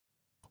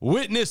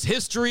Witness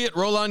history at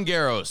Roland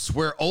Garros,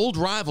 where old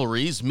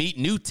rivalries meet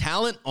new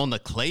talent on the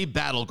clay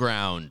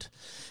battleground.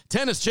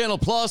 Tennis Channel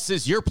Plus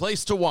is your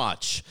place to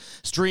watch.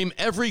 Stream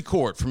every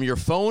court from your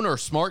phone or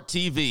smart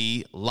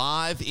TV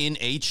live in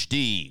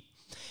HD.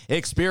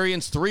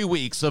 Experience 3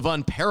 weeks of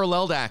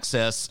unparalleled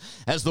access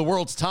as the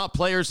world's top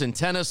players in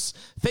tennis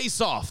face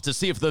off to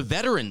see if the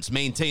veterans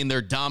maintain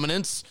their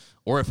dominance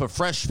or if a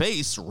fresh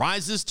face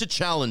rises to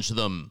challenge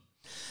them.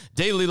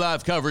 Daily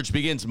live coverage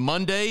begins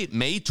Monday,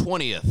 May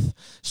 20th.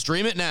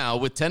 Stream it now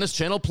with Tennis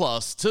Channel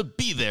Plus to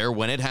be there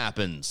when it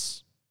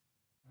happens.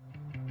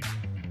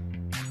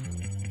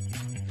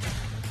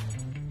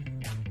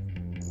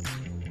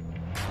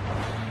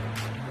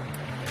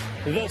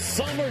 The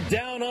summer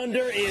down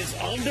under is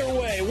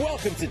underway.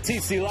 Welcome to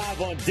TC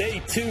Live on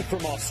day 2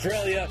 from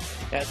Australia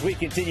as we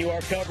continue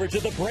our coverage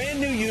of the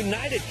brand new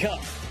United Cup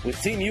with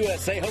Team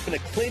USA hoping to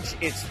clinch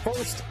its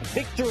first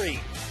victory.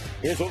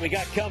 Here's what we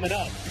got coming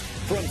up.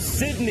 From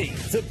Sydney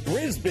to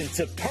Brisbane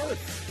to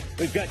Perth,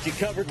 we've got you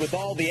covered with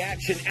all the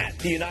action at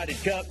the United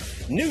Cup.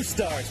 New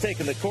stars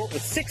taking the court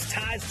with 6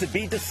 ties to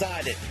be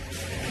decided.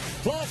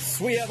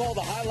 Plus, we have all the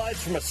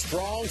highlights from a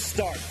strong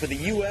start for the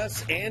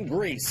U.S. and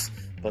Greece.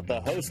 But the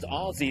host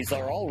Aussies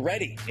are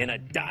already in a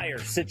dire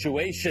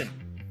situation.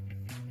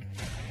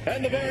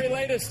 And the very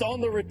latest on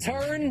the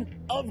return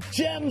of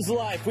Gems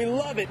Life. We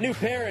love it. New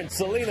parents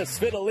Selena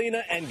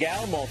Svitolina and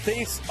Gal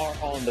Maltese are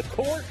on the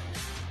court.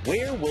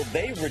 Where will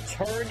they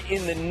return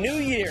in the new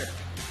year?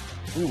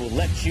 We will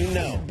let you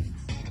know.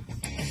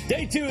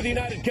 Day 2 of the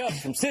United Cup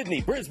from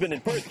Sydney, Brisbane,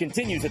 and Perth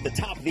continues at the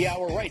top of the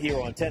hour right here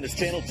on Tennis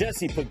Channel.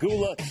 Jessie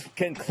Pegula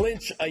can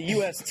clinch a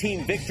U.S.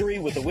 team victory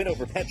with a win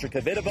over Petra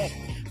Kvitova.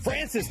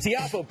 Frances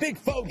Tiafoe, big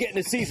foe, getting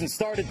the season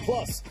started.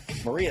 Plus,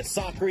 Maria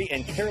Sakkari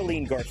and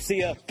Caroline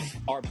Garcia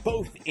are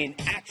both in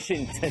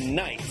action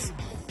tonight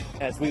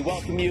as we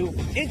welcome you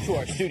into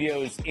our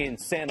studios in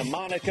Santa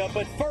Monica.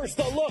 But first,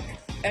 a look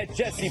at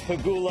Jessie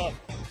Pegula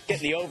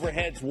getting the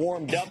overheads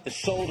warmed up, the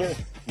shoulder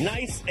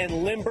nice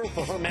and limber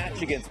for her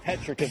match against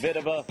Petra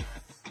Kvitova.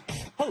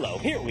 Hello,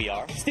 here we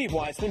are. Steve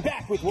Weissman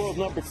back with world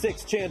number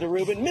 6, Chanda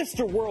Rubin,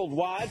 Mr.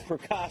 Worldwide,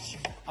 Prakash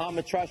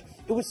Amritraj.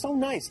 It was so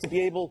nice to be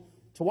able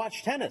to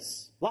watch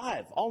tennis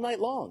live all night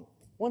long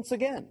once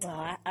again.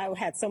 I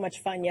had so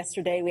much fun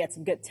yesterday. We had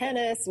some good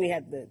tennis. We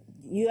had the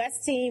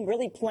U.S. team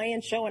really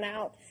playing, showing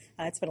out.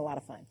 It's been a lot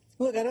of fun.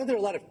 Look, I know there are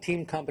a lot of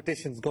team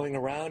competitions going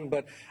around,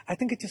 but I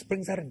think it just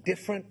brings out a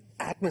different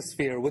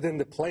atmosphere within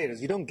the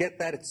players. You don't get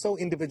that. It's so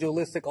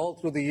individualistic all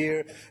through the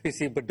year. You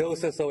see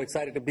Badosa so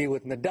excited to be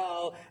with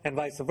Nadal and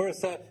vice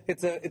versa.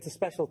 It's a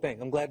special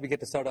thing. I'm glad we get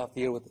to start off the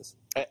year with this.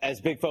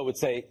 As Big Fo would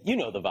say, you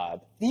know the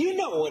vibe. You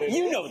know what it is.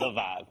 You know the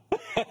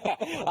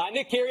vibe.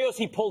 Nick Kyrgios,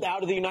 he pulled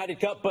out of the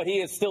United Cup, but he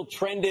is still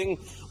trending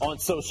on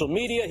social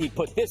media. He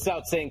put this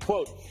out saying,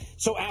 quote,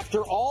 "So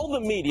after all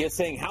the media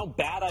saying how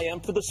bad I am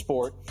for the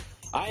sport,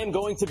 I am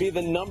going to be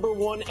the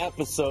 #1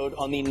 episode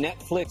on the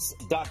Netflix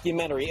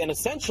documentary and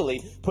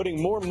essentially putting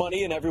more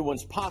money in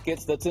everyone's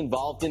pockets that's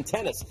involved in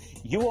tennis.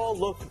 You all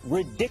look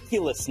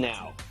ridiculous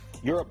now.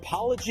 Your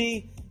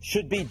apology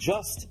should be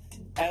just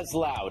as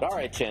loud." All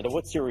right, Chanda,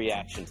 what's your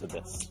reaction to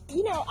this?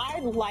 You know, I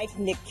like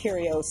Nick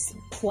Kyrgios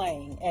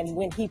playing, and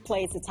when he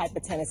plays the type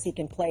of tennis he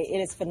can play, it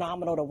is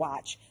phenomenal to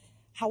watch.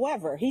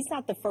 However, he's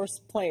not the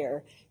first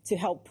player to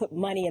help put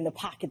money in the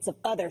pockets of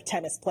other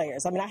tennis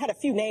players. I mean, I had a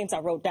few names I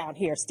wrote down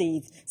here,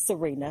 Steve.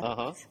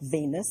 Serena,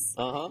 Venus,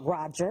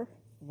 Roger,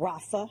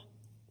 Rafa.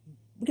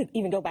 We could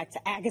even go back to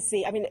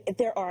Agassi. I mean,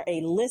 there are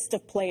a list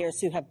of players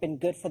who have been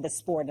good for the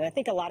sport. And I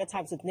think a lot of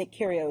times with Nick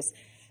Kyrgios,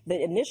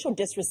 the initial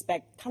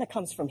disrespect kind of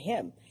comes from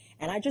him.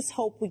 And I just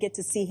hope we get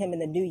to see him in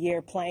the new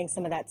year playing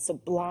some of that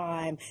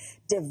sublime,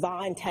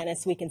 divine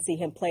tennis we can see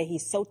him play.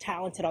 He's so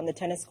talented on the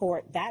tennis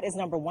court. That is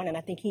 #1, and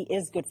I think he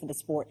is good for the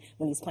sport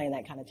when he's playing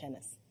that kind of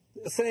tennis.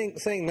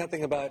 Saying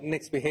nothing about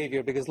Nick's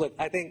behavior, because, look,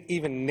 I think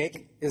even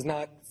Nick is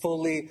not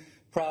fully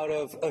proud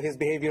of his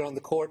behavior on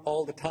the court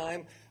all the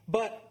time.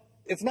 But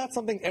it's not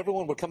something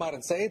everyone would come out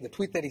and say, the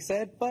tweet that he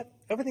said. But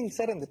everything he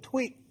said in the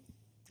tweet,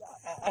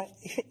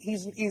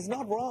 he's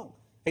not wrong.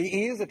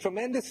 He is a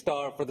tremendous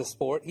star for the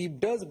sport. He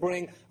does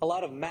bring a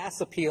lot of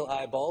mass appeal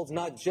eyeballs,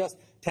 not just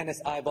tennis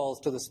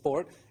eyeballs to the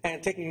sport.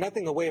 And taking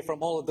nothing away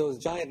from all of those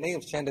giant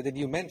names, Chanda, that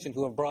you mentioned,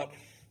 who have brought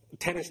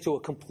tennis to a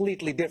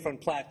completely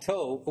different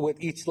plateau with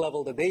each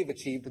level that they've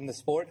achieved in the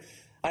sport.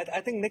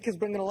 I think Nick is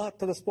bringing a lot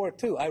to the sport,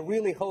 too. I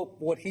really hope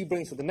what he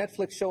brings to the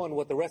Netflix show and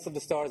what the rest of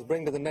the stars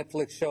bring to the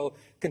Netflix show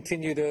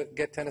continue to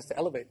get tennis to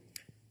elevate.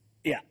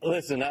 Yeah,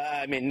 listen,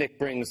 I mean, Nick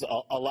brings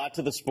a lot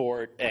to the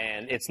sport,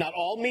 and it's not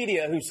all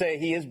media who say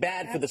he is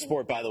bad for the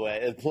sport, by the way.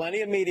 There's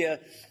plenty of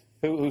media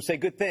who say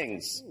good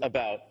things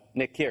about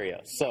Nick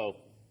Kyrgios. So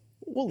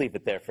we'll leave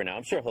it there for now.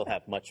 I'm sure he'll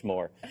have much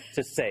more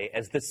to say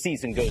as the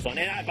season goes on.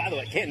 And I, by the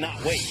way,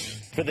 cannot wait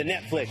for the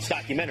Netflix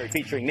documentary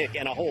featuring Nick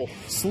and a whole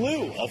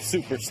slew of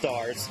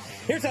superstars.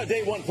 Here's how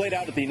day one played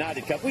out at the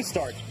United Cup. We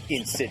start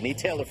in Sydney.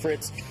 Taylor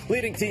Fritz,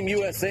 leading Team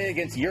USA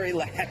against Yuri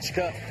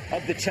Lehechka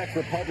of the Czech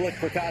Republic.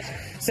 Prakash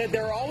said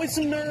there are always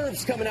some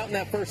nerves coming out in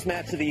that first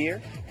match of the year.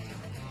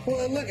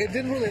 Well, look, it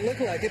didn't really look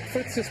like it.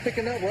 Fritz is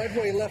picking up right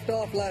where he left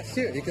off last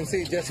year. You can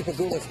see Jessie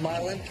Pegula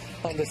smiling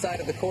on the side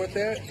of the court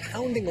there,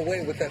 pounding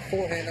away with that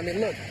forehand. I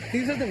mean, look,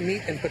 these are the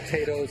meat and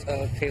potatoes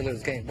of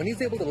Taylor's game. When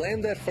he's able to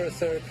land that first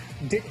serve,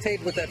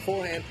 dictate with that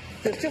forehand,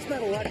 there's just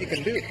not a lot you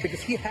can do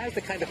because he has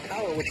the kind of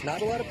power which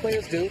not a lot of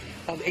players do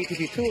on the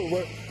ATP Tour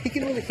where he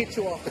can really hit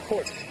you off the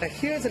court. Now,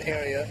 here's an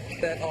area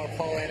that our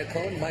Paul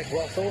Annacone, Mike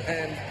Russell,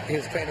 and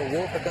his trainer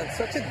Wolf have done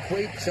such a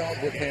great job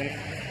with him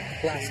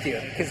last year.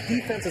 His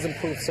defense has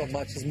improved so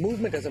much, his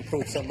movement has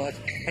improved so much,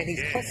 and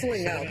he's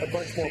hustling out a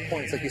bunch more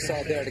points like you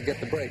saw there to get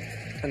the break.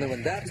 And then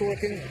when that's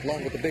working,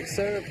 along with the big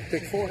serve,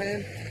 big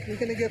forehand, you're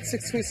going to get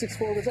 6-3,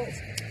 6-4 results.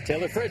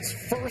 Taylor Fritz,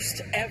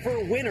 first ever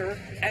winner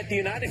at the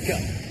United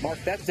Cup.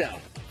 Mark that down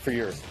for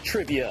your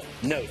trivia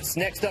notes.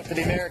 Next up for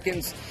the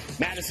Americans,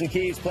 Madison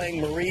Keys playing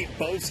Marie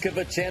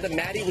Bouzkova-Chanda.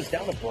 Maddie was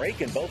down a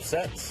break in both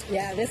sets.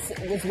 Yeah, this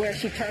was where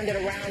she turned it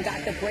around,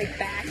 got the break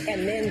back,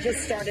 and then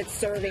just started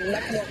serving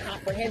much more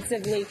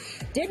comprehensively.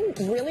 Didn't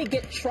really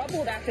get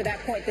troubled after that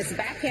point. This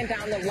backhand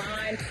down the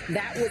line,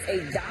 that was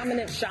a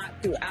dominant shot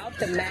throughout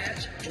the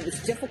match. It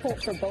was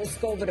difficult for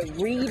Bouzkova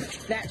to read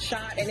that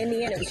shot, and in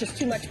the end, it was just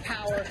too much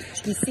power.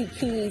 You see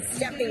Keys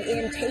stepping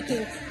in,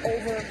 taking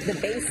over the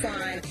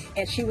baseline,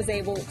 and she was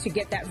able to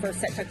get that first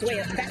set tucked away.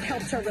 That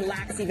helped her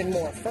relax even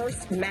more.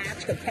 First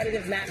match,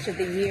 competitive match of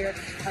the year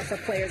for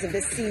players of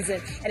this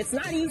season. And it's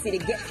not easy to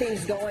get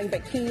things going,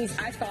 but Keys,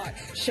 I thought,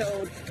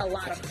 showed a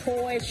lot of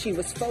poise. She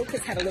was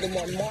focused, had a little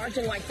more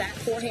margin like that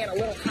forehand, a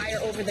little higher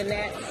over the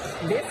net.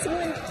 This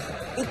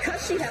one,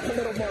 because she had a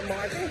little more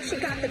margin, she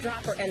got the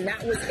dropper, and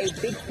that was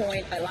a big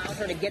point, allowed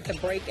her to get the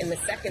break in the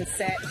second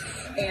set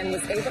and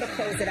was able to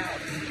close it out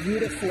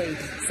beautifully,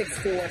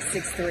 6-4,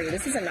 6-3.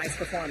 This is a nice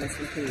performance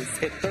from Keys.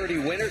 Hit 30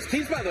 winners.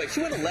 Keys, by the way,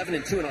 she went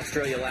 11-2 in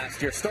Australia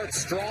last year. Starts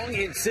strong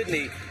in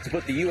Sydney to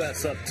put the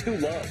U.S. up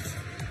 2-love.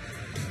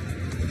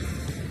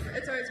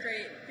 It's always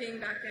great being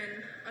back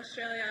in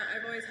Australia.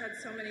 I've always had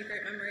so many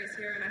great memories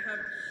here, and I have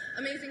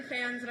amazing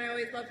fans, and I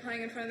always love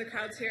playing in front of the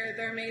crowds here.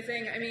 They're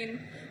amazing. I mean,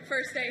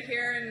 first day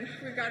here, and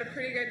we've got a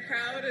pretty good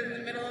crowd in the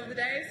middle of the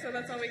day, so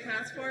that's all we can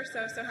ask for,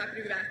 so happy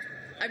to be back.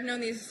 I've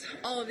known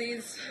all of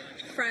these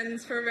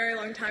friends for a very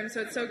long time, so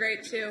it's so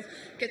great to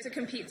get to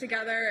compete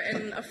together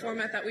in a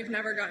format that we've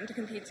never gotten to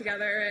compete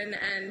together in,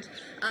 and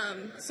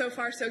so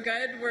far so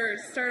good. We're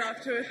start off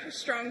to a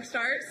strong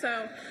start,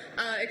 so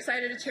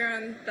excited to cheer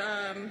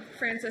on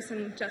Francis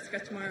and Jessica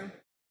tomorrow.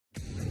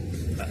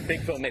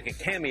 Big Phil make a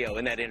cameo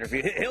in that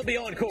interview. He'll be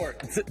on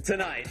court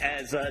tonight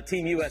as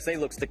Team USA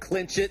looks to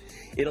clinch it.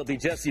 It'll be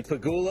Jessie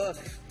Pegula.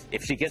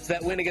 If she gets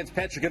that win against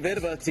Petra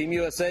Kvitova, Team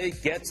USA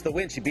gets the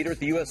win. She beat her at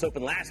the U.S.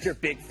 Open last year.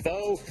 Big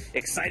foe.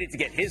 Excited to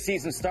get his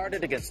season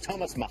started against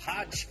Tomas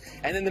Machac.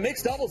 And in the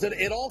mixed doubles,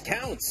 it all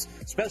counts,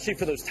 especially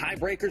for those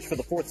tiebreakers for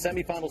the fourth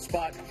semifinal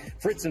spot.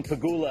 Fritz and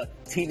Pegula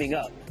teaming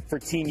up for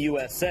Team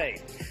USA.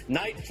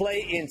 Night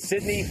play in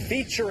Sydney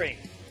featuring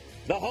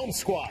the home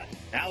squad.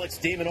 Alex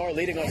de Minaur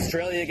leading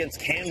Australia against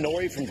Cam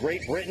Norrie from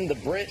Great Britain. The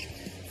Brit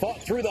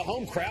fought through the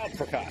home crowd,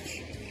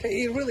 Prakash.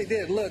 He really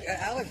did. Look,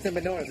 Alex de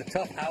Minaur is a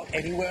tough out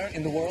anywhere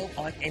in the world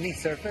on any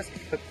surface,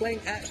 but playing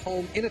at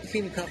home in a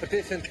team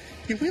competition,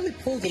 he really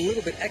pulls a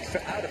little bit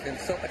extra out of him.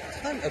 So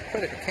a ton of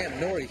credit to Cam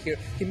Norrie here.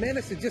 He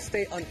managed to just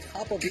stay on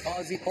top of the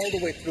Aussie all the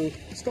way through.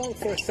 Strong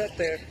first set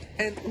there.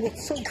 And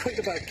what's so great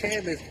about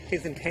Cam is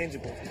his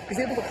intangibles. He's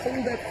able to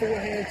hold that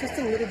forehand just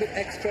a little bit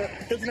extra.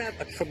 Doesn't have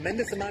a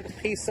tremendous amount of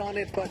pace on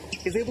it, but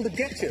is able to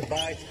get you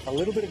by a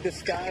little bit of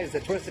disguise,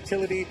 that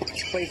versatility,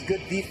 plays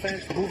good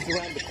defense, moves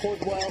around the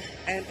court well.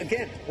 And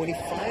again, when he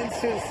finds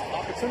his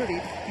opportunity,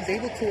 he's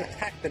able to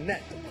attack the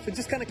net. So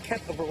just kind of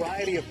kept a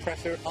variety of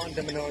pressure on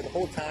de Minaur the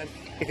whole time.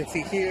 You can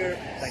see here,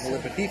 playing a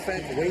little bit of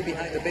defense, way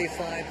behind the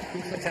baseline,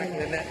 attacking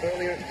the net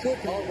earlier. Good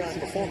all-round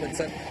performance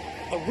and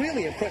a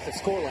really impressive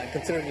scoreline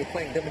considering you're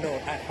playing de Minaur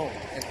at home.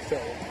 And so,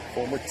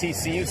 former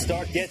TCU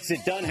star gets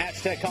it done.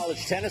 Hashtag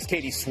college tennis.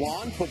 Katie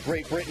Swan put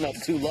Great Britain up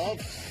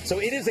 2-love. So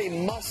it is a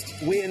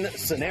must-win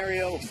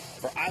scenario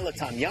for Ajla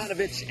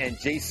Tomljanovic and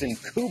Jason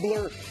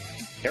Kubler.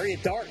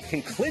 Harriet Dart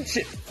can clinch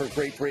it for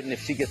Great Britain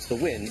if she gets the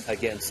win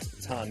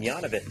against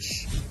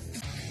Tomljanovic.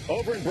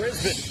 Over in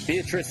Brisbane,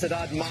 Beatrice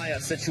Haddad-Maia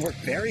said she worked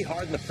very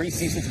hard in the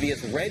preseason to be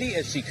as ready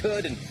as she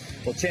could. And,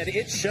 well, Chad,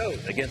 it showed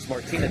against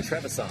Martina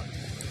Trevisan.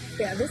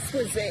 Yeah, this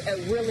was a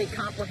really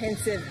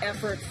comprehensive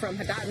effort from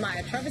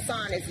Haddad-Maia.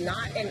 Trevisan is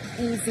not an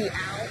easy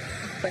out,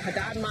 but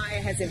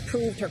Haddad-Maia has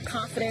improved her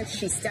confidence.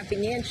 She's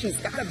stepping in. She's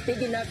got a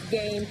big enough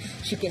game.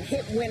 She can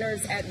hit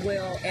winners at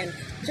will and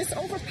just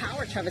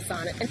overpower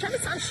Trevisan. And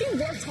Trevisan, she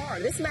worked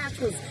hard. This match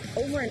was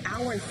over an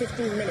hour and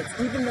 15 minutes,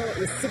 even though it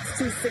was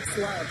 6-2,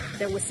 6-love.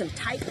 There was some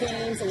tight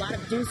games, a lot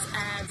of deuce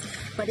adds,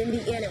 but in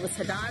the end, it was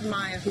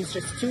Haddad-Maia who's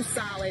just too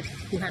solid,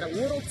 who had a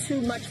little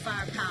too much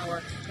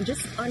firepower, and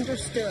just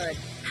understood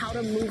how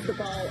to move the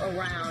ball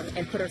around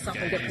and put herself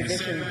in good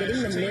position.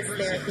 Getting the miss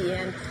there at the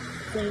end,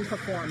 clean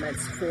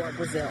performance for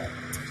Brazil.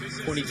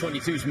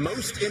 2022's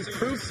most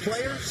improved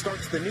player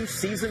starts the new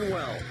season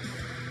well.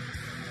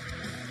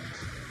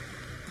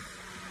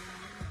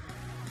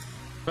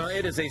 Well,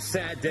 it is a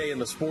sad day in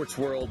the sports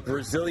world.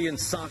 Brazilian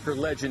soccer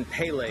legend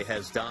Pelé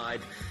has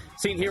died.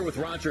 Seen here with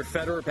Roger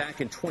Federer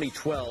back in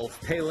 2012,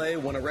 Pelé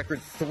won a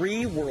record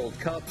 3 World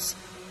Cups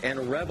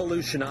and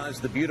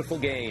revolutionized the beautiful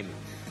game.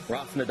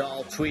 Rafa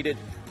Nadal tweeted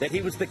that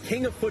he was the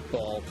king of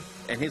football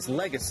and his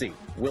legacy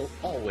will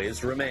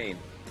always remain.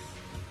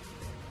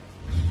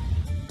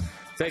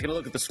 Taking a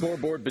look at the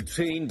scoreboard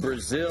between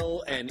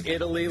Brazil and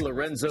Italy,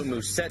 Lorenzo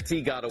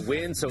Musetti got a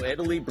win. So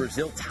Italy,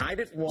 Brazil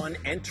tied at 1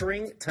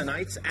 entering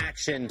tonight's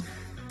action.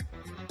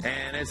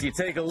 And as you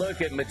take a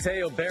look at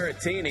Matteo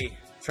Berrettini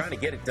trying to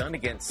get it done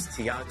against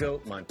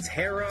Thiago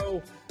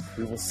Monteiro,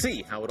 we will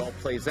see how it all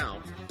plays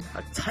out.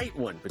 A tight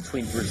one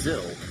between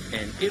Brazil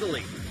and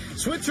Italy.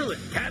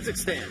 Switzerland,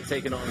 Kazakhstan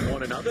taking on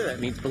one another. That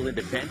means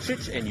Belinda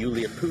Bencic and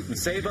Yulia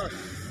Putintseva.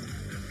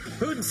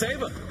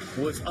 Putintseva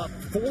was up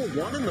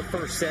 4-1 in the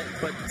first set,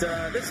 but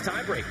this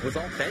tiebreak was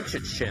all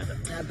Bencic, Chanda.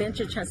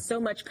 Bencic has so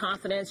much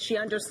confidence. She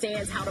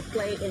understands how to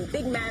play in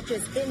big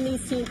matches, in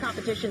these team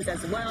competitions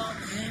as well.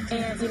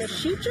 And,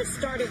 she just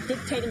started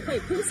dictating play.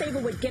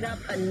 Putintseva would get up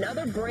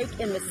another break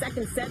in the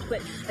second set,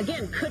 but,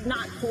 again, could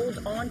not hold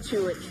on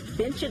to it.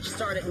 Bencic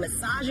started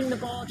massaging the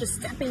ball, just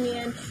stepping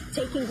in,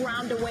 taking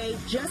ground away,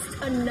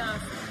 just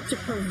enough to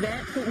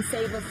prevent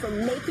Putintseva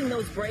from making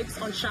those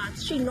breaks on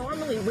shots she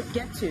normally would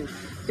get to.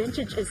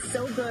 Bencic is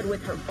so good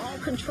with her ball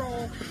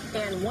control,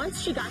 and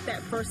once she got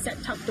that first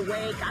set tucked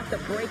away, got the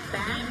break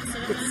back,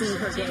 could see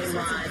her game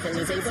rise and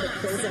was able to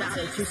close it out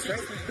in 2 straight.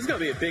 This is going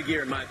to be a big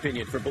year, in my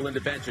opinion, for Belinda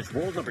Bencic.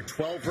 World number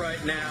 12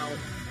 right now,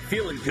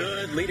 feeling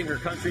good, leading her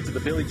country to the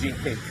Billie Jean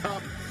King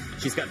Cup.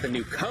 She's got the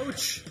new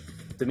coach,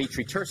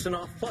 Dmitry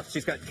Tursunov, plus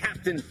she's got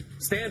Captain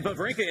Stan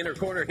Wawrinka in her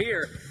corner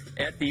here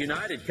at the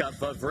United Cup.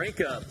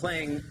 Wawrinka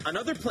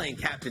playing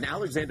captain,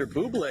 Alexander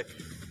Bublik,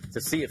 to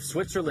see if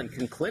Switzerland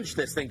can clinch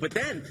this thing. But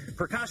then,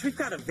 Prakash, we've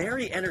got a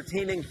very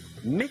entertaining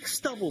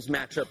mixed doubles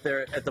matchup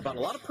there at the bottom.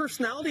 A lot of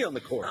personality on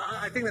the court.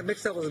 I think that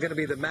mixed doubles is going to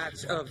be the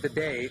match of the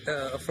day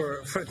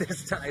for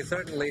this tie,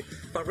 certainly.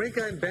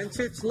 Wawrinka and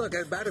Bencic, look,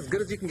 about as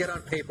good as you can get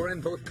on paper,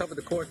 and both cover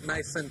the court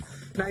nice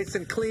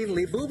and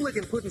cleanly. Bublik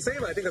and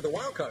Putintseva, I think, are the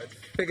wild card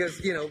because,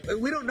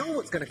 we don't know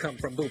what's going to come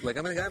from Bublik.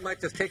 I mean, the guy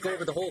might just take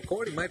over the whole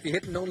court. He might be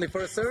hitting only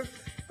for a serve.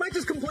 Might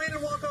just complain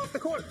and walk off the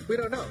court. We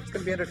don't know. It's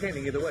going to be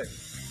entertaining either way.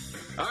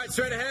 All right,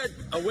 straight ahead,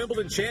 a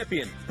Wimbledon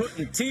champion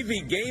putting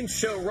TV game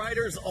show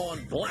writers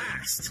on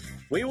blast.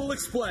 We will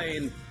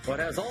explain what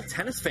has all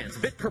tennis fans a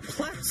bit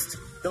perplexed.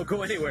 Don't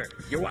go anywhere.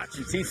 You're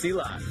watching TC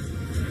Live.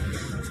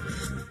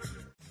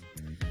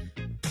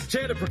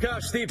 Chanda,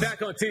 Prakash, Steve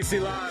back on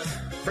TC Live.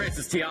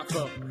 Francis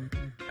Tiafoe.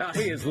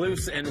 He is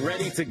loose and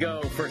ready to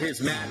go for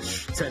his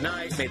match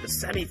tonight. Made the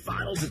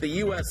semifinals at the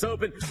U.S.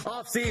 Open.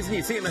 Off-season,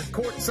 you see him at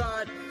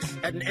courtside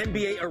at an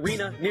NBA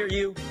arena near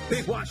you.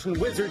 Big Washington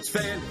Wizards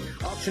fan.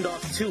 Auctioned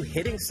off 2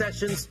 hitting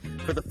sessions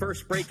for the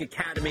First Break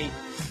Academy.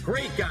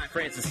 Great guy,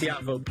 Francis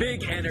Tiafoe.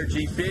 Big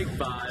energy, big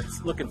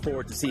vibes. Looking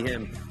forward to see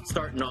him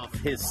starting off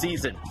his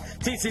season.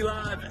 TC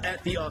Live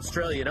at the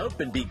Australian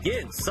Open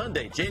begins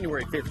Sunday,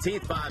 January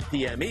 15th, 5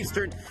 p.m.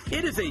 Eastern.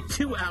 It is a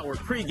 2-hour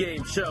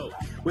pregame show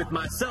with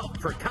myself,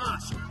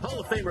 Prakash,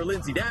 Hall of Famer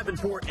Lindsay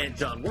Davenport, and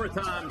John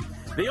Wertheim.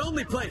 The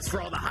only place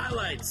for all the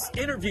highlights,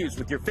 interviews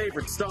with your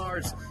favorite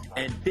stars,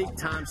 and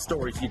big-time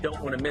stories. You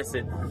don't want to miss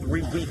it.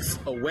 3 weeks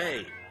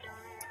away.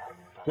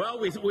 Well,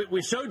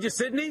 we showed you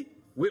Sydney.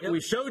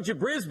 We showed you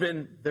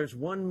Brisbane. There's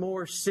one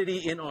more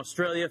city in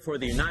Australia for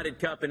the United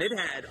Cup, and it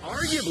had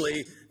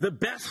arguably the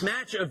best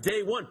match of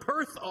day 1.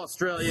 Perth,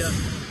 Australia.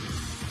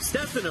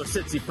 Stefanos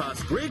Tsitsipas,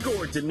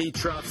 Grigor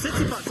Dimitrov.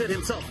 Tsitsipas said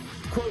himself,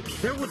 quote,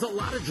 there was a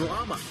lot of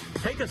drama.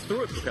 Take us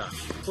through it,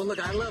 Prakash. Well, look,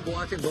 I love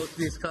watching both of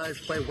these guys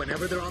play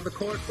whenever they're on the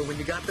court, but when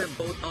you got them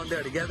both on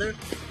there together,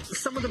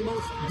 some of the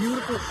most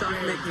beautiful shot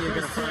making you're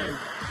going to find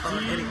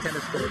on any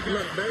tennis court.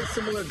 Look, very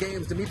similar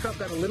games. Dimitrov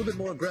got a little bit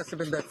more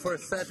aggressive in that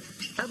first set.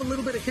 Have a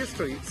little bit of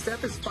history.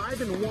 Steph is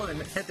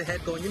 5-1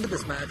 head-to-head going into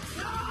this match.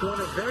 Won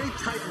a very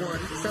tight one,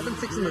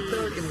 7-6 in the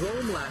third in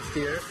Rome last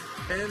year.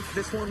 And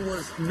this one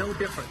was no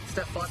different.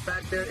 Steph fought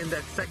back there in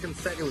that second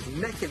set. It was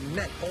neck and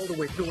neck all the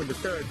way through in the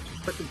third.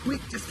 But the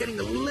Greek just getting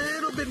a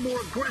little bit more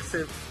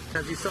aggressive,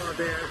 as you saw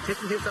there,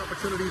 taking his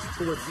opportunities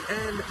towards the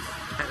end.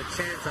 Had a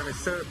chance on his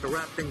serve to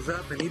wrap things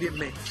up, and he didn't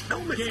make no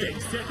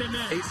mistakes.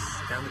 Ace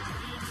down the team.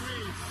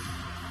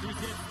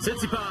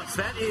 Tsitsipas,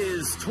 that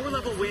is tour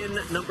level win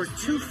number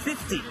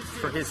 250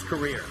 for his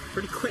career.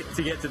 Pretty quick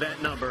to get to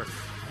that number.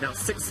 Now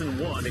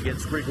 6-1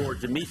 against Grigor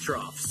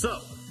Dimitrov.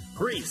 So,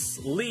 Greece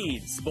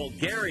leads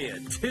Bulgaria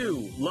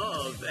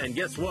 2-love, and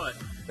guess what?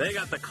 They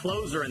got the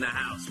closer in the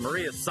house.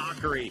 Maria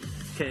Sakkari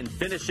can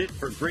finish it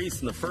for Greece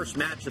in the first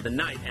match of the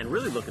night, and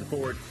really looking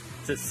forward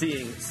to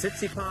seeing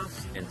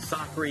Tsitsipas and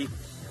Sakkari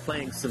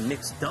playing some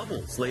mixed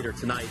doubles later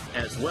tonight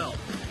as well.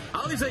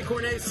 Alizé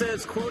Cornet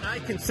says, quote, I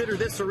consider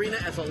this arena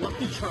as a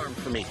lucky charm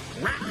for me.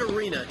 Rack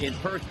Arena in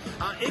Perth.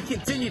 It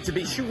continued to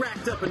be. She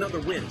racked up another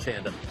win,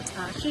 Chanda.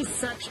 She's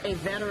such a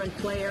veteran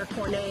player,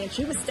 Cornet, and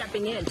she was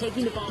stepping in,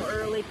 taking the ball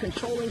early,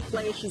 controlling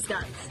play. She's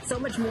got so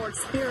much more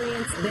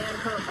experience than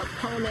her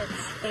opponent,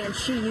 and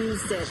she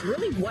used it.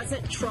 Really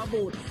wasn't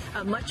troubled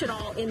much at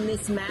all in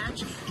this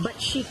match,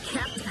 but she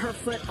kept her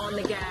foot on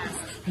the gas,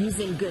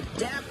 using good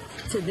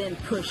depth to then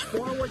push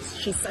forwards.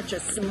 She's such a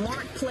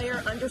smart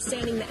player,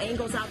 understanding the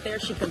angles out there.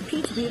 She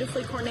competes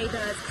beautifully, Cornet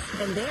does,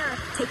 and they're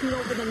taking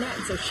over the net.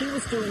 So she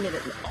was doing it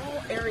in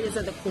all areas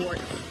of the court,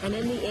 and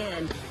in the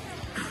end,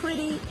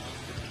 pretty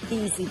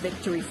easy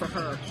victory for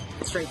her.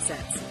 Straight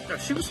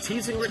sets. She was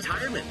teasing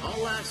retirement all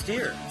last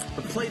year,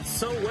 but played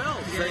so well.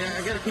 So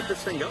I got to keep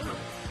this thing going.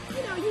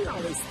 You know, you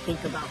always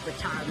think about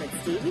retirement,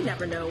 Steve. You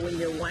never know when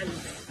you're one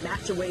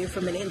match away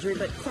from an injury,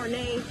 but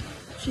Cornet,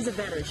 she's a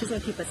veteran. She's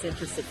going to keep us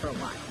interested for a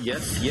while.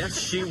 Yes,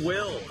 she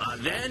will.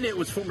 Then it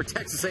was former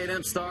Texas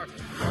A&M star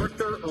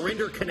Arthur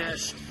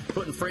Rinderknecht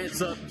putting France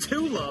up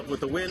 2-0 with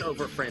the win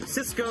over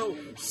Francisco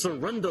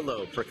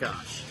Cerundolo,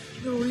 Prakash.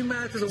 The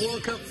rematch is a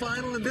World Cup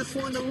final, and this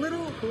one a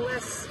little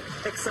less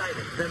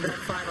exciting than that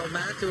final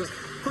match. It was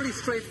pretty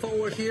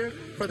straightforward here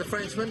for the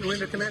Frenchman.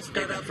 Rinderknecht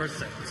got up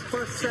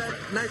first set,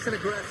 nice and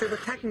aggressive,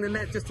 attacking the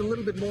net just a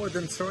little bit more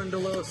than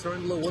Cerundolo.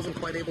 Cerundolo wasn't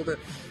quite able to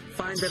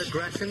find that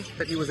aggression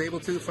that he was able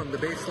to from the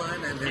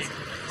baseline, and his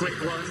great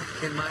run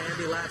in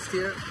Miami last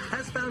year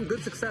has found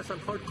good success on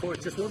hard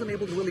courts. Just wasn't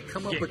able to really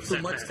come up with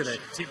too much today.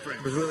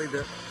 It was really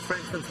the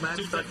Frenchman's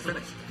match start to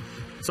finish.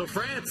 So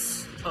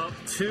France up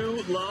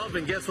 2-0,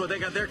 and guess what? They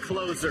got their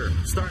closer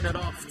starting it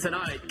off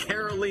tonight.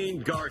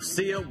 Caroline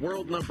Garcia,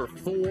 world number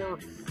 4.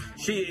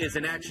 She is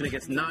in action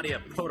against Nadia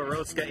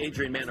Podoroska.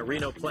 Adrian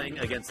Mannarino playing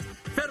against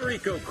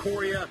Federico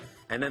Coria,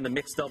 and then the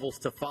mixed doubles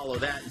to follow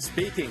that. And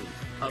speaking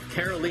of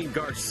Caroline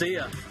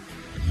Garcia,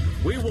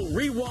 we will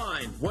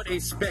rewind what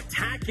a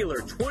spectacular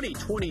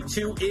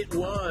 2022 it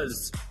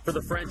was for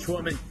the French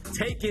woman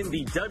taking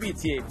the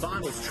WTA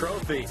Finals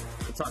trophy.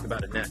 We'll talk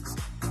about it next.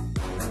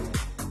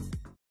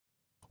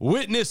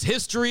 Witness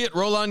history at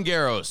Roland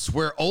Garros,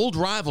 where old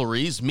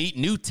rivalries meet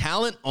new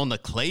talent on the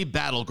clay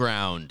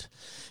battleground.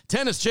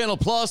 Tennis Channel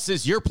Plus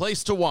is your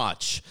place to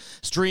watch.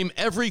 Stream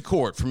every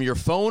court from your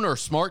phone or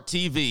smart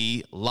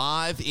TV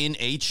live in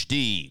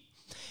HD.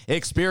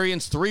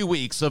 Experience 3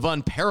 weeks of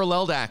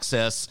unparalleled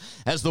access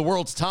as the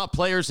world's top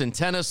players in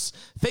tennis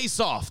face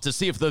off to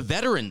see if the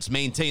veterans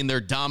maintain their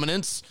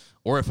dominance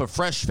or if a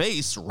fresh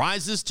face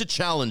rises to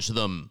challenge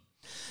them.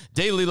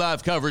 Daily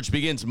live coverage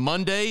begins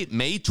Monday,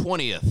 May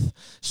 20th.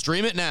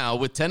 Stream it now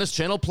with Tennis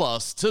Channel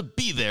Plus to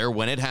be there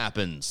when it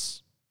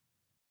happens.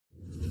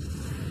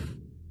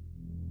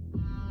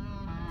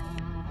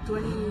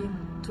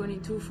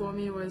 2022 for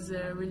me was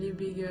a really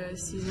big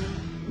season.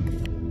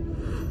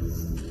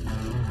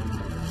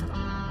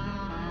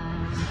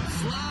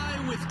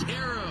 Fly with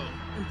Caro.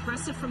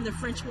 Impressive from the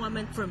French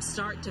woman from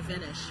start to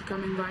finish.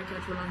 Coming back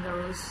at Roland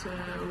Garros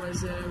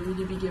was a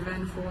really big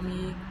event for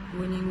me.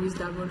 Winning with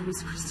double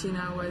with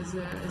Christina was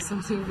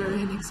something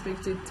very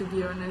unexpected, to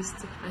be honest.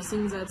 I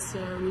think that's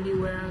really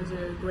where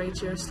the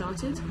great year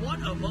started.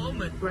 What a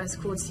moment! Grass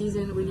court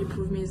season really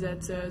proved me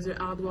that the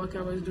hard work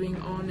I was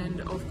doing on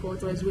and off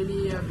court was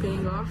really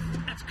paying off.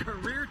 That's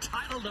career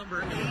title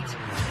number 8 and the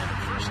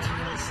first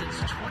title since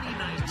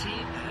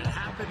 2019, and it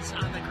happens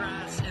on the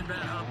grass in Van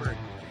Humber.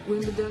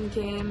 Wimbledon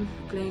came,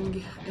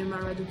 playing Emma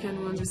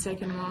Raducanu on the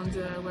second round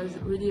was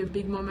really a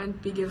big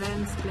moment, big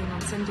event. Playing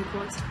on center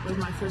court was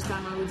my first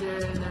time out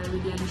there, and I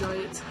really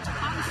enjoyed it.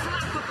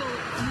 Unflappable,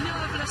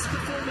 nerveless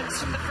performance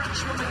from the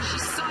Frenchwoman. She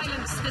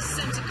silenced the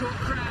center court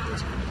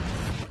crowd.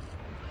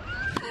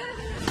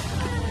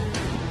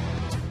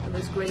 It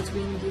was a great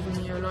win,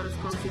 giving me a lot of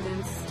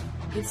confidence.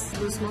 It's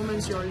those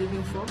moments you're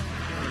living for. The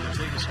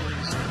biggest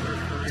wins of her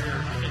career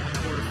in the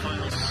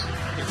quarterfinals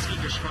against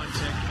Iga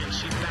Swiatek, and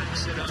she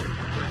backs it up with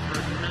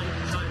her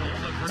 9th title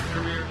of her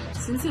career.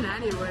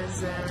 Cincinnati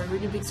was a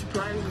really big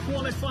surprise.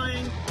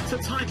 Qualifying to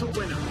title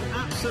winner.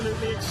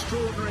 Absolutely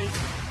extraordinary.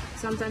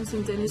 Sometimes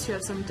in tennis you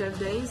have some tough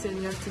days and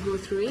you have to go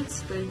through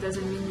it, but it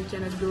doesn't mean you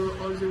cannot go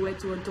all the way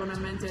to a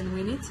tournament and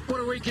win it. What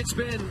a week it's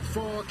been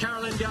for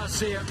Caroline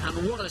Garcia,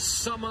 and what a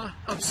summer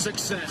of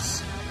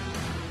success.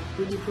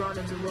 Really proud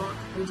of the work,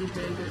 we did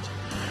very good.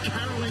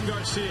 Caroline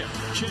Garcia,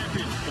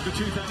 champion of the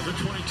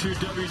 2022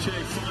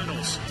 WTA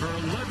Finals. Her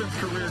 11th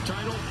career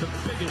title, the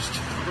biggest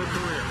of her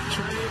career.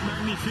 Très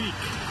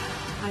magnifique.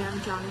 I am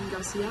Caroline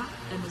Garcia,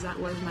 and that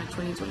was my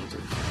 2022.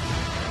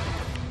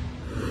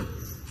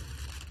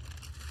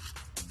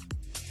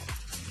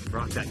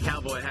 Rock that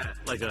cowboy hat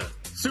like a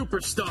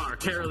superstar,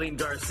 Caroline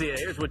Garcia.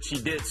 Here's what she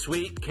did.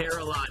 Sweet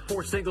Caroline.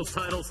 4 singles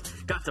titles,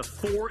 got to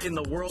 4 in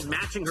the world,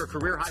 matching her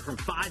career high from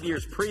 5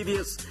 years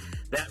previous.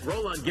 That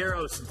Roland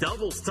Garros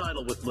doubles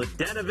title with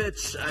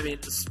Mladenovic. I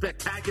mean,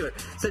 spectacular.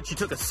 Said she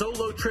took a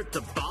solo trip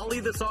to Bali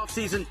this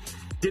offseason,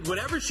 did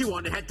whatever she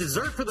wanted, had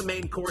dessert for the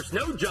main course,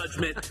 no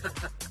judgment.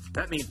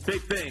 That means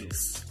big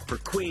things for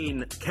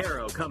Queen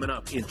Caro coming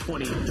up in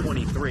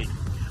 2023.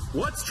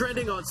 What's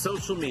trending on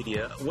social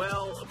media?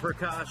 Well,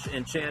 Prakash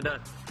and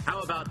Chanda,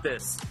 how about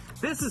this?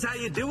 This is how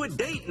you do a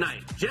date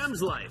night.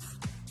 Gem's Life.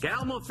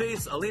 Gal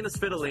Monfils, Alina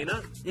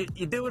Svitolina.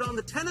 You do it on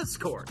the tennis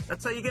court.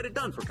 That's how you get it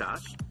done,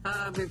 Prakash.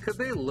 I mean, could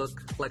they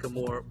look like a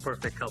more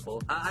perfect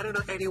couple? I don't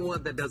know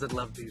anyone that doesn't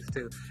love these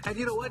two. And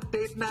you know what?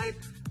 Date night,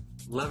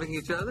 loving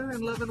each other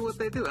and loving what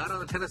they do out on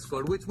the tennis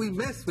court, which we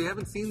miss. We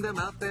haven't seen them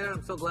out there.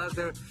 I'm so glad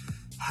they're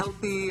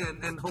healthy,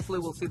 and hopefully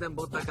we'll see them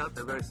both back out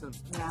there very soon.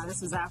 Yeah,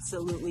 this was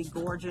absolutely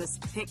gorgeous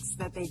pics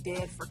that they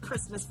did for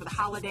Christmas, for the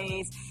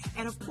holidays.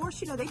 And of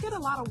course, you know, they did a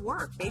lot of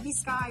work. Baby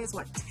Sky is,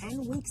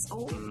 10 weeks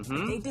old?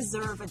 Mm-hmm. They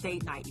deserve a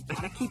date night. You've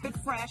got to keep it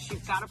fresh.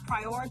 You've got to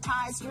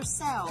prioritize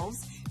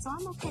yourselves. So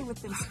I'm okay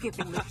with them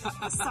skipping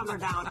the Summer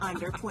Down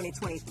Under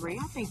 2023.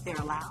 I think they're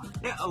allowed.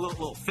 Yeah, a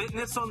little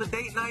fitness on the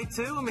date night,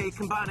 too. I mean,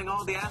 combining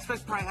all the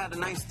aspects. Probably had a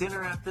nice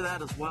dinner after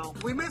that as well.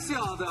 We miss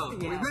y'all, though.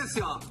 Yeah. We miss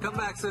y'all. Come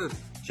back soon.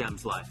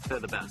 Gem's Life. They're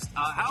the best.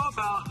 How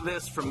about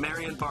this from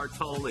Marion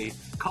Bartoli,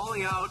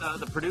 calling out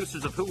the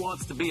producers of Who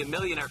Wants to Be a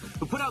Millionaire,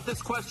 who put out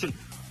this question: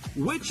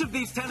 which of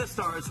these tennis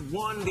stars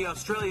won the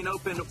Australian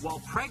Open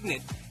while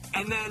pregnant?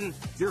 And then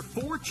your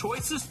 4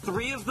 choices,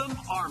 3 of them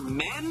are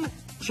men?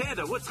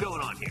 Chanda, what's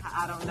going on here?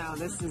 I don't know.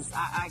 This is,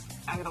 I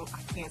can't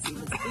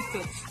even speak to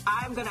it.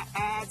 I'm going to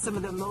add some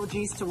of the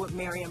emojis to what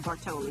Marion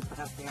Bartoli put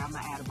up there. I'm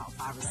going to add about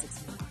 5 or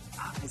 6 more.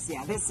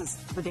 Yeah, this is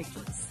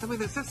ridiculous. I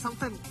mean, is this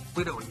something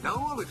we don't know?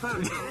 Are we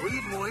trying to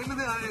read more into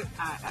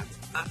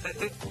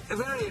it?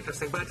 Very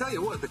interesting. But I tell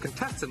you what, the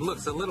contestant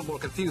looks a little more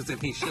confused than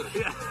he should.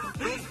 Yeah.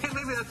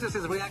 Maybe that's just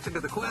his reaction to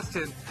the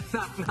question,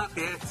 not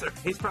the answer.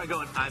 He's probably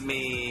going, I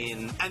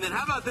mean... And then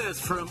how about this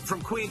from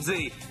Queen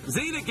Z?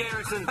 Zena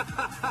Garrison,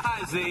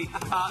 hi Z,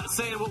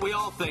 saying what we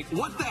all think.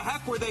 What the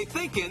heck were they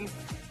thinking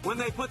when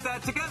they put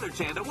that together,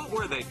 Chanda? What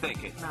were they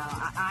thinking? No,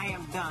 I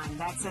am done.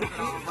 That's it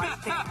all right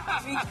there.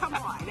 I mean, come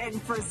on. And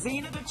for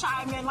Zena to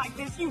chime in like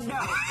this, you know,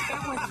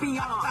 it was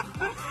beyond.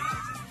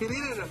 You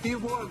needed a few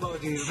more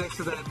emojis next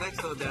to that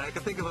next one there. I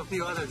can think of a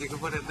few others you can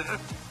put in there.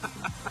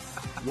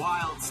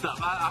 Wild stuff.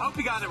 I hope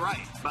you got it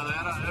right, by the way.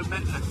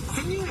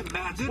 Can you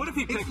imagine? What if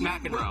he picked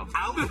McEnroe?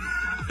 Out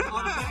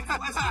on that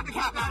question to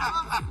kick that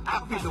off?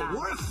 That would be the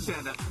worst,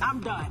 Chanda. I'm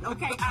done.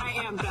 Okay,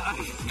 I am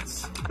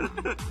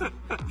done.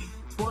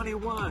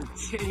 21.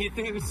 Can you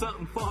do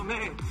something for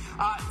me?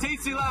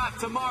 TC Live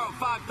tomorrow,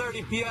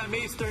 5:30 p.m.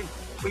 Eastern.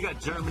 We got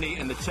Germany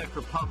and the Czech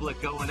Republic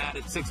going at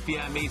it, 6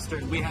 p.m.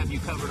 Eastern. We have you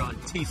covered on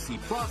TC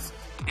Plus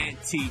and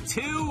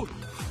T2.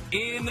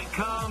 In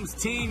comes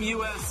Team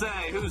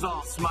USA. Who's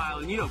all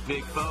smiling? You know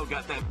Big Fo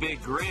got that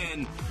big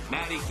grin.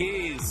 Maddie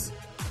Keys.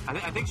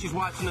 I think she's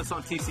watching us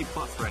on TC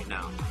Plus right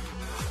now.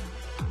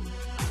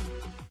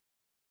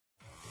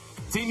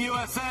 Team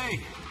USA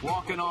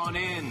walking on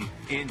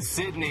in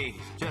Sydney.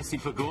 Jesse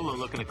Pegula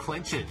looking to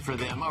clinch it for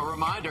them. A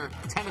reminder,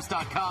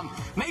 tennis.com.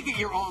 Make it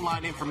your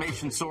online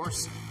information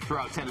source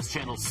throughout Tennis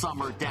Channel's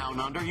Summer Down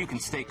Under. You can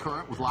stay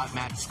current with live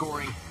match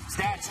scoring,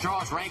 stats,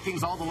 draws,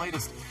 rankings, all the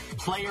latest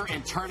player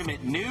and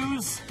tournament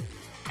news,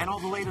 and all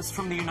the latest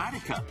from the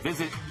United Cup.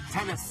 Visit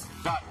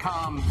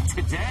tennis.com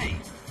today.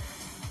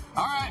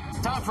 All right,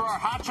 time for our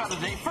hot shot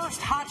of the day. First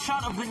hot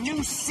shot of the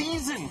new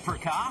season,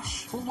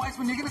 Prakash. Well,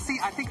 Weissman, you're going to see,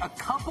 I think, a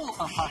couple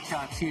of hot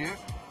shots here.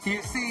 You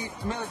see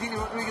Meladini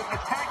Rodriguez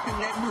attack the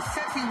net.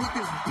 Musetti with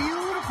this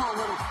beautiful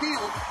little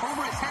field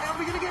over his head. Are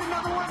we going to get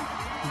another one?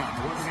 No,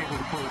 he wasn't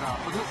able to pull it off.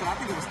 But listen, I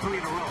think it was 3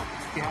 in a row.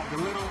 You had the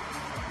little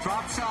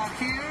drop shot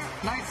here.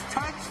 Nice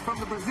touch from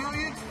the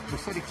Brazilian.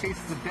 Musetti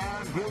chases it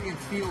down. Brilliant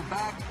field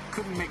back.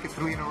 Couldn't make it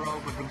 3 in a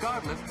row. But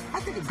regardless, I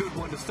think a good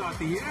one to start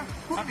the year.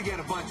 We're going to get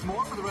a bunch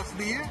more for the rest of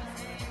the year.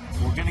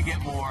 We're going to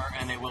get more,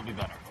 and they will be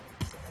better.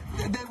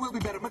 They will be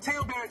better.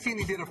 Matteo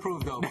Berrettini did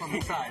approve, though, from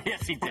the side.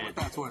 Yes, he did.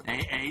 That's worth.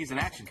 Hey, he's in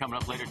action coming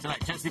up later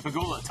tonight. Jesse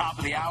Pegula, top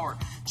of the hour.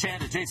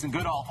 Chanda, Jason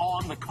Goodall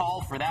on the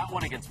call for that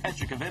one against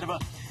Petra Kvitova.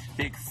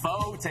 Big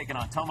Foe taking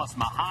on Tomas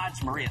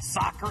Mahaj. Maria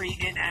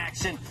Sakkari in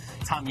action.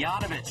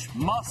 Tomljanovic,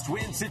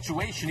 must-win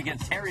situation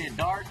against Harriet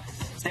Dart.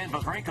 Stan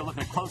Wawrinka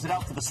looking to close it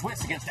out for the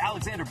Swiss against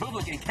Alexander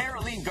Bublik and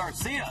Caroline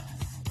Garcia.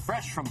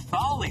 Fresh from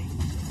Bali.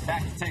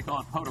 Back to take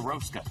on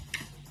Podoroska.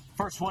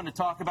 First one to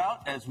talk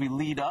about as we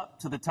lead up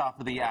to the top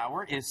of the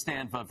hour is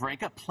Stan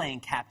Wawrinka, playing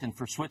captain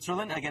for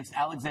Switzerland, against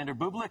Alexander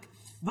Bublik,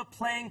 the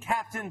playing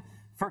captain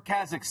for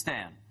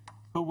Kazakhstan.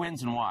 Who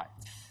wins and why?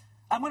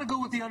 I'm going to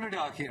go with the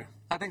underdog here.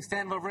 I think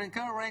Stan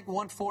Wawrinka, ranked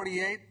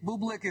 148.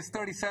 Bublik is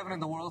 37 in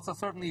the world, so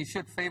certainly you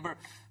should favor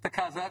the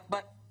Kazakh.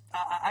 But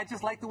I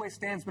just like the way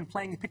Stan's been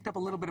playing. He picked up a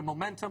little bit of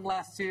momentum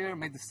last year,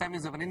 made the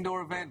semis of an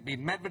indoor event, beat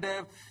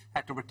Medvedev,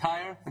 had to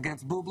retire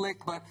against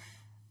Bublik, but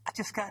I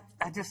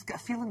just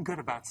got feeling good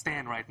about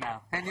Stan right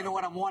now. And you know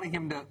what? I'm wanting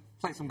him to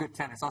play some good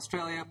tennis.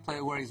 Australia, play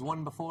where he's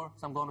won before,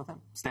 so I'm going with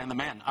him. Stan the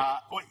man.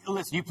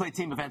 Listen, you played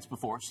team events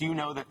before, so you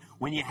know that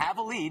when you have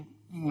a lead,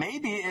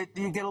 maybe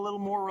you get a little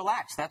more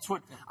relaxed. That's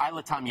what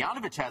Ayla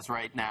Tomljanovic has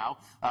right now.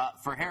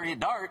 For Harriet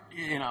Dart,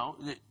 you know,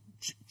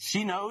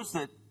 she knows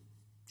that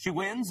she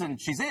wins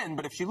and she's in,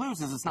 but if she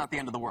loses, it's not the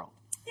end of the world.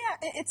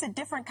 Yeah, it's a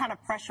different kind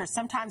of pressure.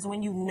 Sometimes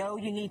when you know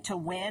you need to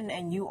win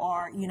and you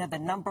are, the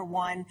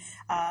 #1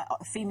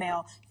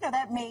 female,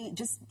 that may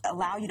just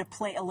allow you to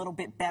play a little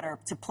bit better,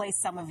 to play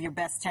some of your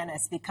best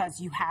tennis because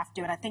you have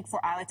to. And I think for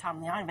Ajla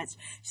Tomljanovic,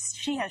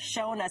 she has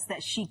shown us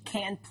that she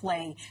can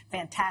play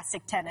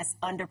fantastic tennis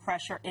under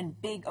pressure in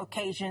big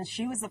occasions.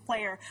 She was the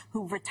player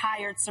who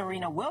retired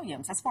Serena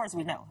Williams, as far as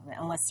we know,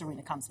 unless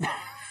Serena comes back.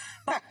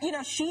 But,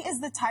 she is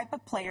the type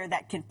of player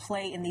that can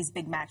play in these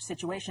big match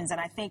situations.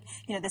 And I think,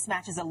 this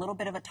match is a little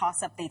bit of a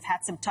toss-up. They've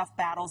had some tough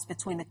battles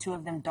between the two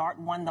of them. Dart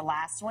won the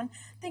last one.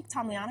 I think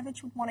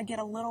Tomljanovic would want to get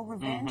a little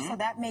revenge, so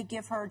that may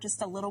give her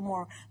just a little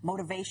more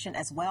motivation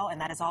as well, and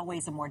that is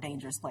always a more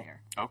dangerous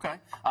player. Okay.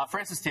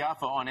 Francis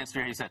Tiafoe on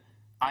Instagram, he said,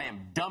 I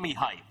am dummy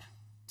hype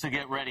to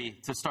get ready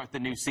to start the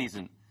new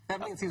season.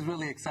 That means he's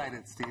really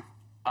excited, Steve.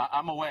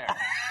 I'm aware.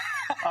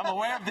 I'm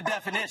aware of the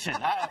definition.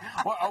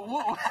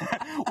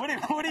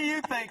 What do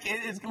you think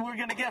we're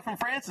going to get from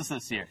Francis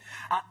this year?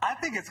 I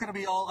think it's going to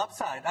be all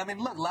upside. I mean,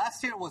 look,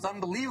 last year was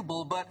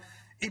unbelievable, but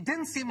it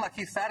didn't seem like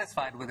he's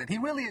satisfied with it. He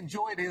really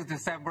enjoyed his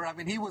December. I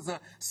mean, he was a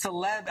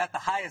celeb at the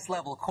highest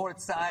level,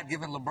 courtside,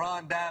 giving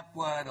LeBron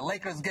the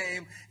Lakers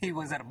game. He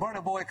was at a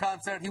Burna Boy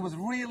concert. He was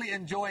really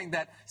enjoying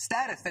that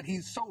status that he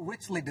so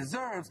richly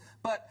deserves,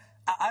 but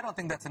I don't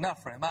think that's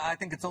enough for him. I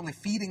think it's only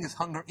feeding his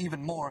hunger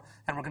even more,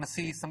 and we're going to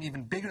see some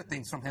even bigger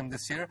things from him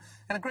this year.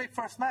 And a great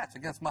first match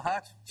against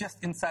Machac,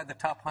 just inside the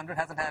top 100,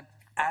 hasn't had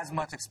as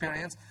much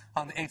experience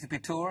on the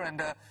ATP Tour.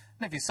 And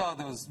if you saw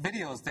those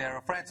videos there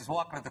of Francis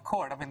walking to the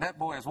court, I mean, that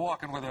boy is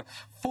walking with a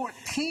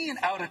 14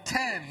 out of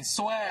 10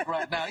 swag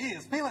right now. He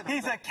is feeling it.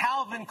 He's a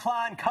Calvin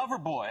Klein cover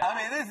boy. I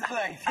mean, this is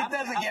like, it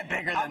doesn't get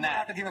bigger than that. I'm going to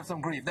have to give him some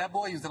grief. That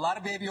boy used a lot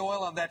of baby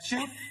oil on that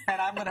shoot, and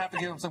I'm going to have to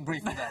give him some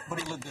grief for that. But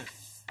he looked good.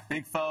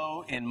 Big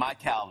foe in my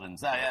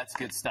Calvins. That's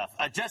good stuff.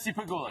 Jessie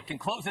Pegula can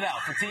close it out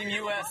for Team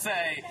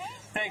USA,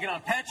 taking on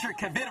Petra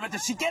Kvitova.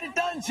 Does she get it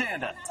done,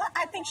 Chanda?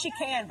 I think she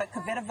can, but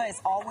Kvitova is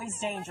always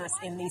dangerous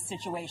in these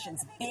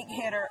situations. Big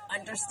hitter,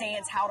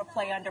 understands how to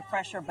play under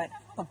pressure, but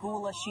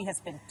Pegula, she has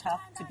been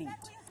tough to beat.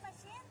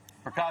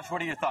 Prakash, what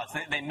are your thoughts?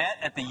 They met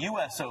at the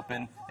U.S.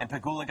 Open, and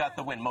Pegula got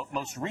the win.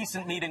 Most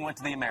recent meeting went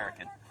to the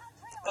American.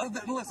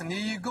 Listen,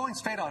 you're going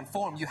straight on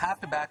form. You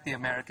have to back the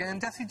American. And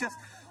Jessie just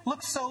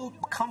looks so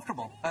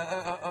comfortable.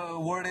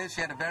 Word is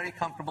she had a very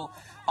comfortable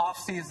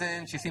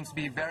offseason. She seems to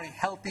be very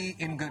healthy,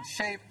 in good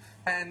shape.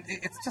 And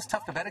it's just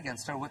tough to bet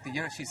against her with the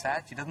year she's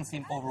had. She doesn't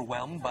seem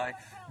overwhelmed by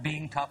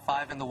being top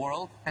 5 in the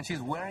world. And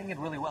she's wearing it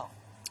really well.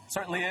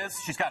 Certainly is.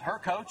 She's got her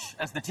coach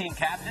as the team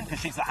captain because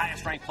she's the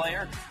highest-ranked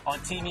player on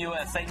Team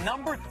USA.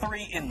 Number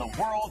 3 in the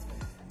world.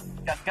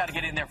 Got to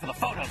get in there for the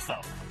photos,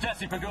 though.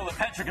 Jessie Pegula,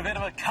 Petra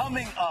Kvitova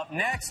coming up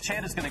next.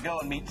 Chanda's going to go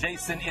and meet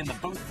Jason in the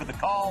booth for the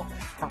call.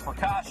 For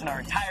Prakash and our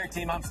entire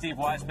team, I'm Steve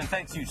Weisman.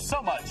 Thanks you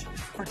so much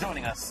for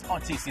joining us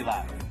on TC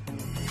Live.